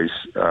anyways,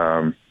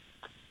 I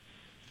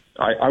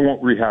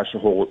won't rehash the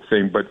whole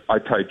thing, but I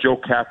tell you, Joe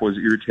Kapp was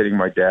irritating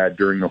my dad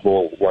during the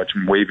whole watch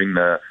him waving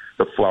the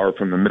flower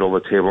from the middle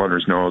of the table under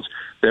his nose.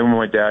 Then when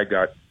my dad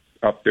got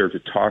up there to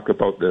talk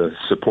about the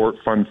support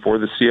fund for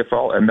the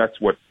CFL, and that's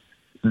what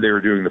they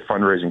were doing, the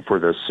fundraising for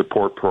the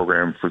support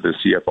program for the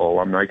CFL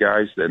alumni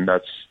guys, and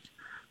that's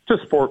to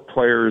support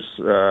players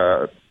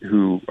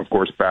who, of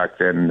course, back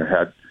then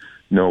had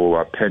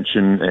no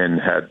pension and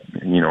had,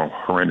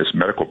 horrendous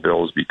medical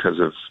bills because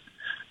of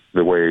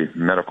the way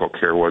medical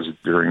care was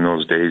during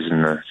those days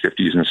in the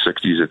 50s and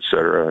 60s, et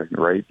cetera,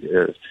 right?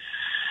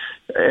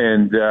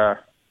 And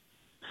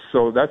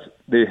so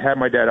they had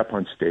my dad up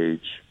on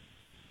stage,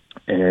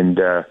 and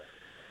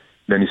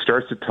then he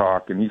starts to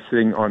talk, and he's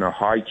sitting on a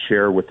high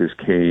chair with his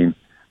cane,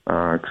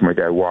 because my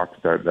dad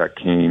walked that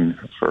cane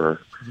to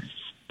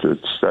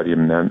study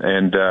him then.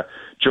 And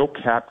Joe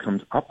Kapp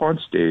comes up on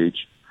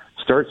stage,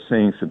 starts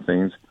saying some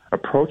things,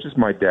 approaches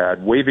my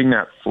dad, waving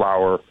that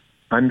flower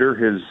under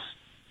his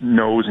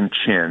nose and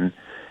chin,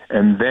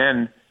 and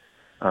then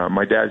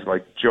my dad's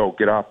like, "Joe,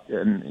 get off,"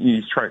 and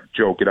he's trying,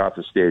 "Joe, get off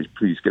the stage,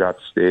 please get off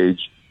the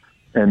stage."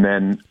 And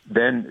then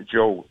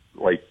Joe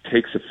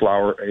takes the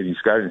flower and he's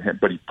got it in his hand,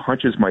 but he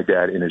punches my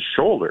dad in his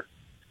shoulder.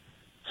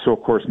 So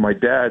of course my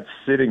dad's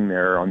sitting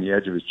there on the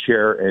edge of his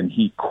chair, and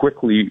he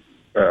quickly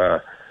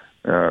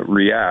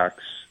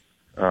reacts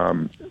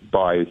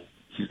by,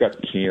 he's got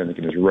the cane, I think,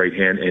 in his right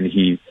hand, and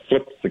he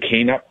flips the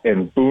cane up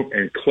and boom,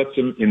 and clips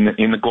him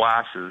in the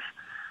glasses,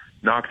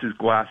 knocks his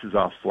glasses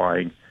off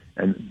flying.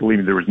 And believe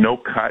me, there was no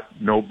cut,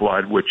 no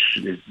blood, which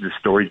the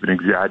story's been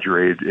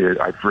exaggerated.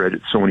 I've read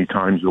it so many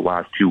times the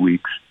last 2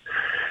 weeks.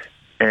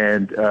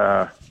 And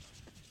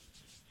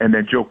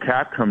then Joe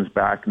Kapp comes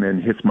back and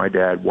then hits my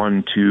dad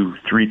 1, 2,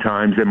 3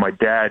 times. And my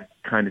dad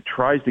kind of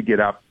tries to get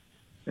up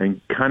and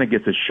kind of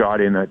gets a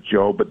shot in at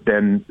Joe, but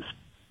then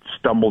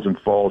stumbles and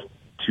falls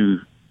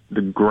to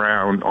the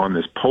ground on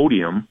this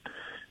podium,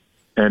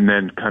 and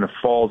then kind of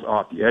falls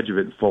off the edge of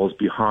it and falls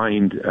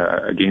behind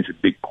against a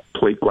big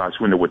plate glass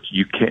window, which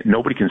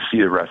nobody can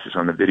see the rest. Is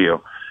on the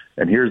video.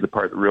 And here's the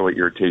part that really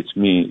irritates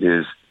me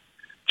is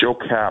Joe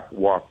Kapp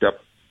walked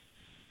up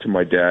to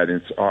my dad,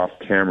 and it's off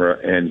camera,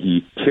 and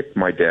he kicked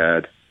my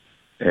dad,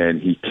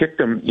 and he kicked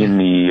him in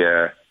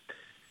the,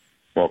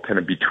 kind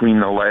of between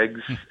the legs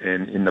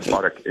and in the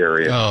buttock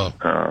area.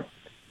 Oh.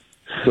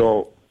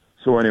 So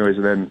anyways,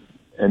 and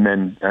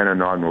then I don't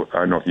know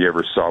if you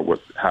ever saw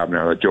what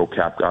happened. Joe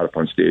Kapp got up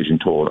on stage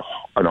and told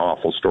an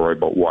awful story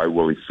about why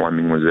Willie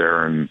Fleming was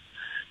there, and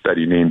that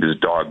he named his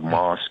dog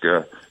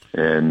Mosca,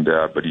 and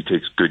but he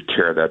takes good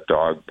care of that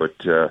dog. But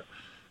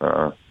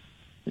but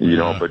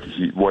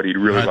what he'd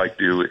really like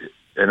to do,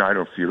 and I don't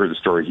know if you heard the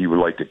story, he would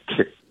like to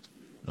kick.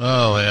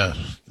 Oh yeah,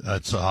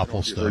 that's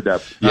awful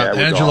stuff. Yeah,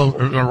 Angelo,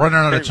 we're running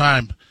out of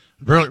time.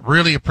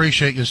 Really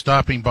appreciate you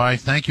stopping by.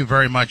 Thank you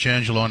very much,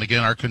 Angelo. And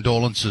again, our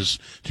condolences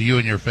to you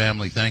and your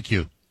family. Thank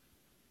you.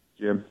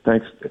 Jim,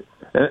 thanks.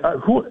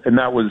 And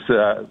that was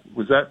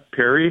that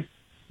Perry?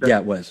 Yeah,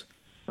 it was.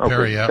 Okay.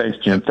 Perry, yeah. Thanks,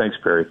 Jim. Thanks,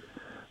 Perry.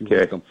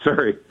 Okay.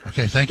 Sorry.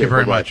 Okay, thank you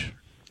very much.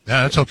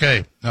 Yeah, that's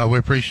okay. No, we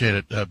appreciate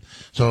it.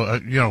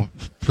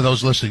 For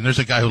those listening, there's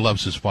a guy who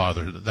loves his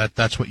father.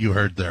 That's what you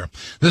heard there.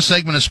 This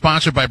segment is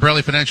sponsored by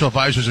Braley Financial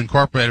Advisors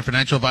Incorporated.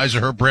 Financial advisor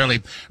Herb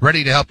Braley,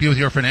 ready to help you with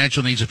your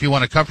financial needs. If you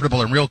want a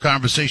comfortable and real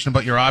conversation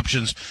about your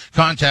options,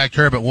 contact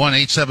Herb at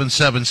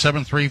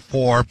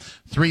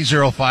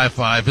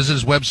 1-877-734-3055. Visit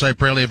his website,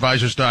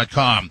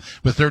 BraleyAdvisors.com.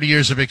 With 30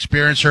 years of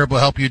experience, Herb will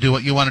help you do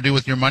what you want to do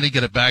with your money,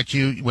 get it back to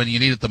you when you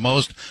need it the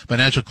most.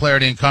 Financial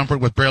clarity and comfort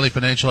with Braley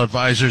Financial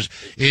Advisors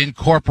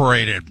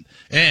Incorporated.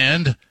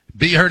 And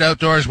Be heard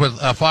outdoors with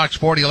a Fox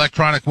 40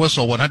 electronic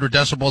whistle, 100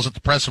 decibels at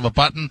the press of a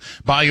button.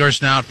 Buy yours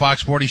now at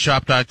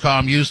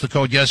fox40shop.com. Use the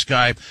code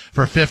YesGuy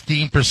for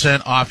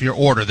 15% off your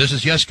order. This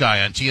is Yes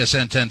Guy on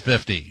TSN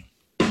 1050.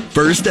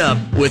 First up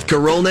with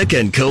Korolnik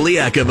and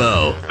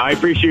Koliakovo. I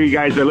appreciate you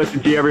guys. I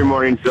listen to you every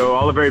morning, so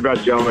all the very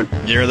best, gentlemen.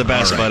 You're the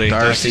best, buddy.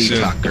 Darcy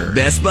Tucker.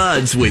 Best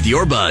Buds with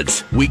your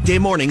buds. Weekday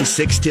mornings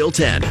 6 till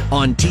 10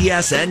 on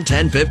TSN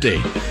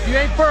 1050. You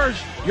ain't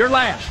first, you're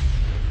last.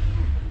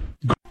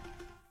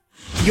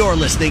 You're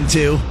listening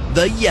to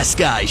The Yes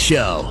Guy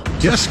Show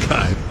Yes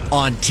Guy.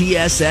 on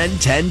TSN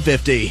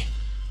 1050.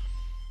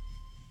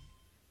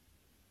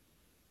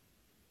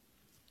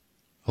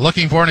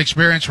 Looking for an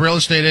experienced real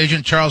estate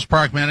agent? Charles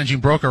Park, managing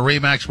broker,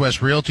 Remax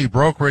West Realty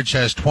Brokerage,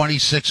 has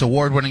 26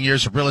 award-winning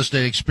years of real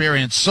estate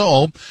experience.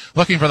 So,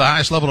 looking for the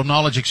highest level of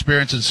knowledge,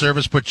 experience, and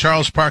service? Put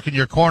Charles Park in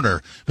your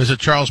corner. Visit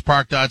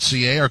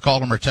charlespark.ca or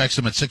call him or text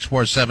him at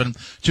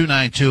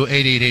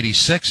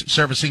 647-292-8886.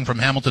 Servicing from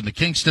Hamilton to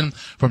Kingston,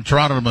 from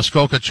Toronto to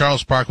Muskoka,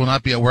 Charles Park will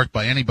not be at work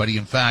by anybody.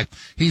 In fact,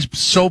 he's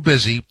so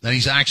busy that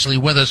he's actually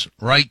with us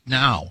right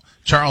now.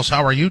 Charles,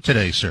 how are you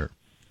today, sir?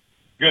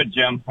 Good,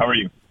 Jim. How are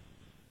you?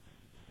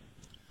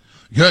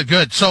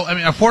 Good. So, I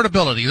mean,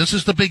 affordability, this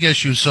is the big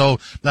issue. So,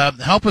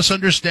 help us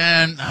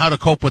understand how to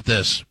cope with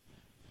this.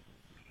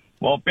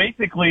 Well,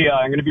 basically,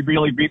 I'm going to be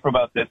really brief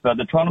about this.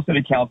 The Toronto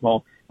City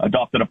Council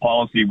adopted a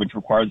policy which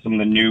requires some of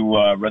the new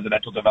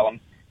residential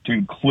developments to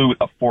include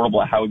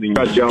affordable housing.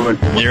 Gentlemen.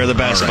 You're the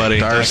best, buddy.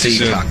 Darcy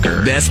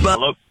Tucker. Best Bud.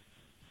 Hello?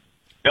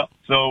 Yep.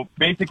 So,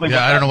 basically...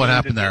 Yeah, I don't know what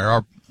happened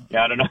there.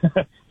 Yeah, I don't know.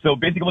 So,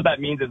 basically what that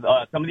means is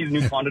some of these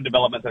new condo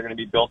developments are going to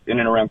be built in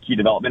and around key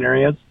development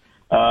areas.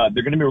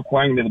 They're going to be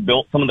requiring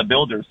some of the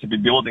builders to be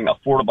building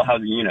affordable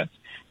housing units.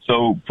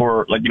 So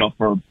I'll give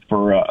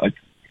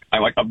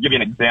you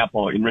an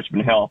example. In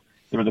Richmond Hill,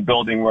 there was a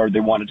building where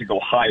they wanted to go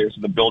higher, so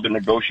the builder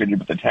negotiated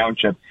with the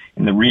township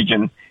in the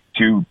region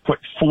to put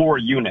 4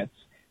 units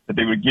that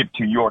they would give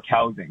to York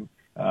Housing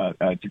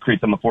to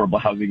create some affordable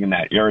housing in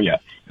that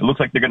area. It looks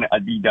like they're going to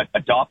be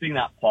adopting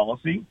that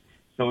policy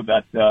so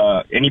that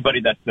any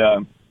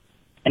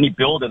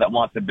builder that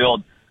wants to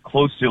build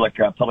close to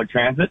public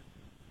transit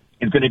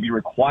is going to be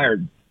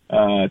required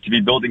to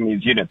be building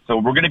these units. So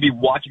we're going to be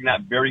watching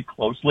that very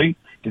closely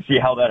to see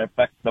how that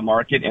affects the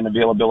market and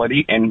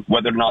availability and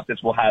whether or not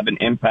this will have an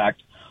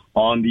impact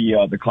on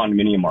the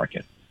condominium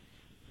market.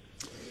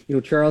 You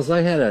know, Charles,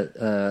 I had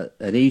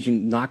an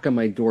agent knock on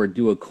my door,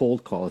 do a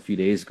cold call a few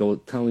days ago,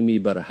 telling me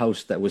about a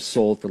house that was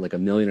sold for like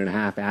 $1.5 million,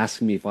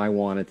 asking me if I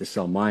wanted to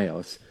sell my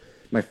house.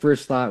 My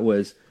first thought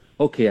was,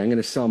 okay, I'm going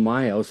to sell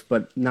my house,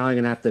 but now I'm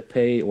going to have to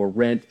pay or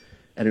rent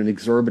at an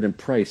exorbitant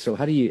price. So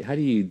how do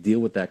you deal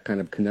with that kind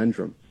of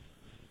conundrum?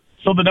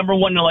 So the number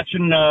one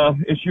election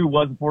issue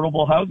was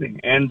affordable housing,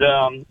 and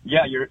the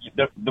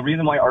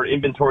reason why our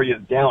inventory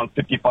is down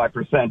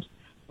 55%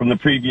 from the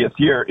previous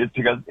year is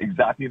because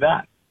exactly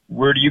that.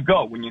 Where do you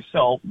go when you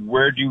sell?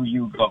 Where do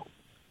you go?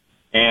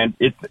 And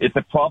it's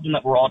a problem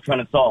that we're all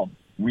trying to solve.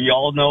 We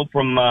all know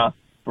from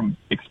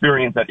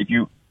experience that if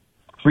you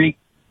create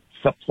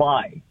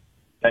supply,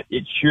 that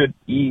it should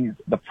ease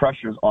the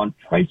pressures on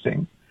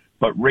pricing.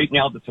 But right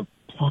now, the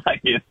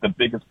supply is the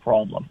biggest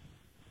problem.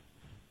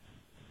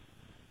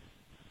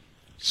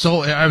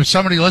 So,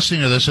 somebody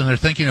listening to this and they're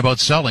thinking about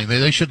selling,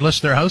 they should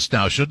list their house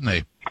now, shouldn't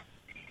they?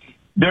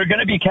 They're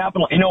going to be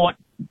capital. You know what?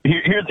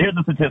 Here's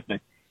the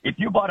statistic. If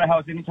you bought a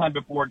house anytime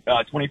before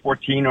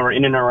 2014 or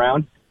in and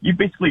around, you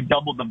basically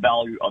doubled the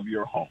value of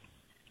your home.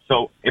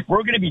 So if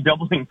we're going to be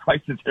doubling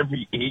prices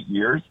every 8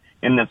 years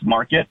in this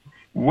market,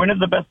 when is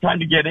the best time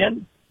to get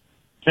in?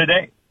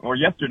 Today or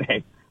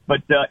yesterday.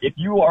 But if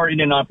you are in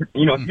an if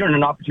you're in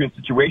an opportune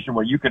situation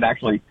where you could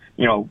actually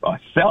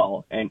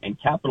sell and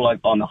capitalize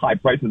on the high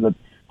prices that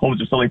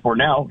homes are selling for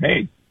now,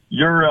 hey,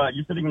 you're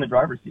sitting in the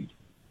driver's seat.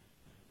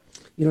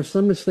 You know, if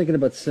someone's thinking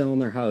about selling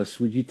their house,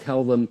 would you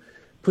tell them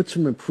put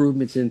some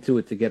improvements into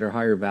it to get a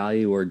higher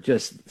value, or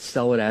just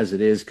sell it as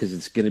it is because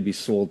it's going to be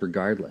sold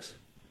regardless?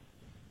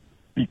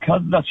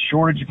 Because of the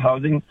shortage of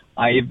housing,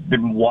 I've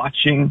been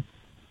watching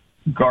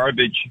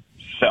garbage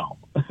sell.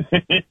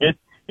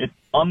 It's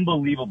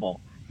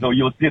unbelievable. So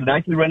you'll see a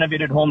nicely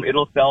renovated home,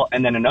 it'll sell,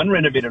 and then an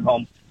unrenovated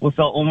home will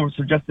sell almost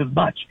for just as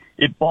much.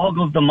 It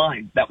boggles the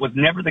mind. That was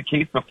never the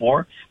case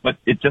before, but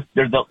it just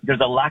there's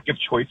a lack of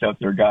choice out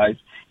there, guys.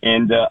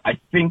 And I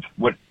think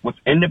what's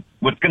going to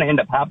end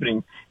up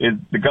happening is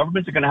the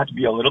governments are going to have to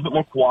be a little bit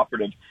more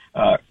cooperative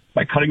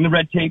by cutting the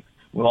red tape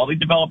with all the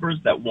developers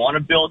that want to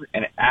build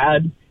and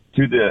add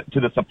to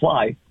the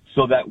supply,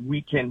 so that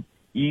we can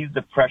ease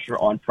the pressure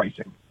on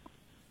pricing.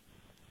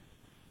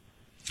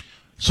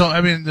 So,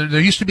 I mean, there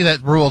used to be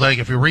that rule that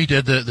if you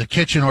redid the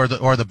kitchen or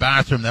the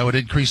bathroom, that would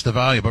increase the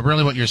value. But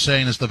really what you're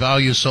saying is the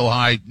value is so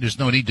high, there's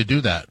no need to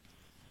do that.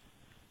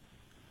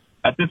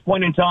 At this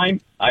point in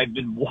time, I've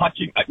been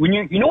watching. When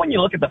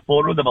you look at the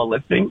photos of a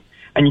listing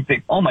and you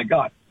think, oh, my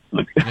God,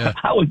 look,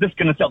 how is this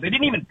going to sell? They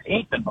didn't even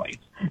paint the place.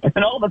 And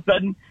then all of a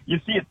sudden, you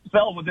see it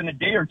sell within a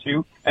day or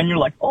two, and you're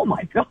like, oh,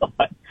 my God.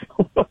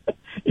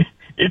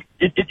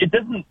 It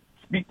doesn't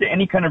speak to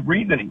any kind of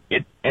reasoning.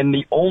 And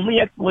the only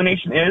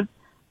explanation is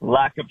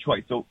lack of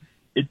choice. So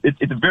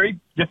it's a very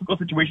difficult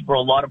situation for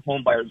a lot of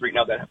home buyers right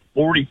now that have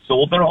already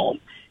sold their home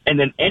and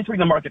then entering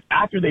the market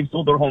after they've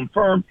sold their home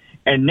firm.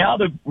 And now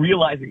they're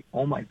realizing,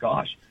 oh my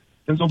gosh,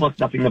 there's almost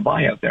nothing to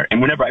buy out there.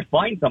 And whenever I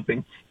find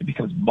something, it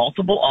becomes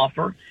multiple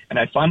offer. And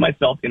I find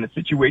myself in a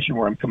situation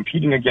where I'm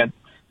competing against,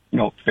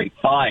 say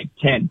 5,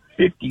 10,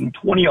 15,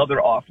 20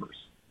 other offers.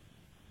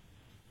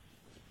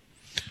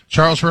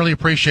 Charles, really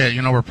appreciate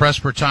it. We're pressed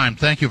for time.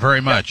 Thank you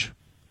very much.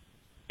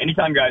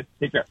 Anytime, guys.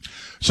 Take care.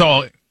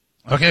 So,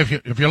 okay,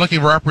 if you're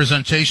looking for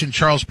representation,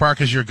 Charles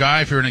Park is your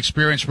guy. If you're an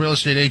experienced real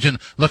estate agent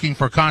looking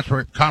for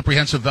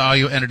comprehensive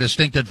value and a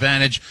distinct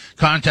advantage,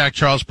 contact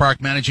Charles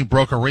Park, managing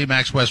broker,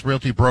 Remax West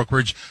Realty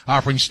Brokerage,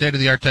 offering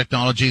state-of-the-art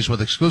technologies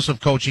with exclusive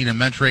coaching and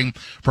mentoring.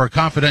 For a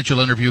confidential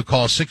interview,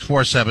 call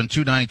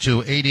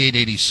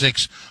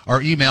 647-292-8886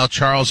 or email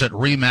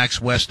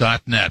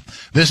charles@remaxwest.net.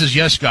 This is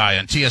Yes Guy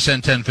on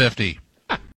TSN 1050.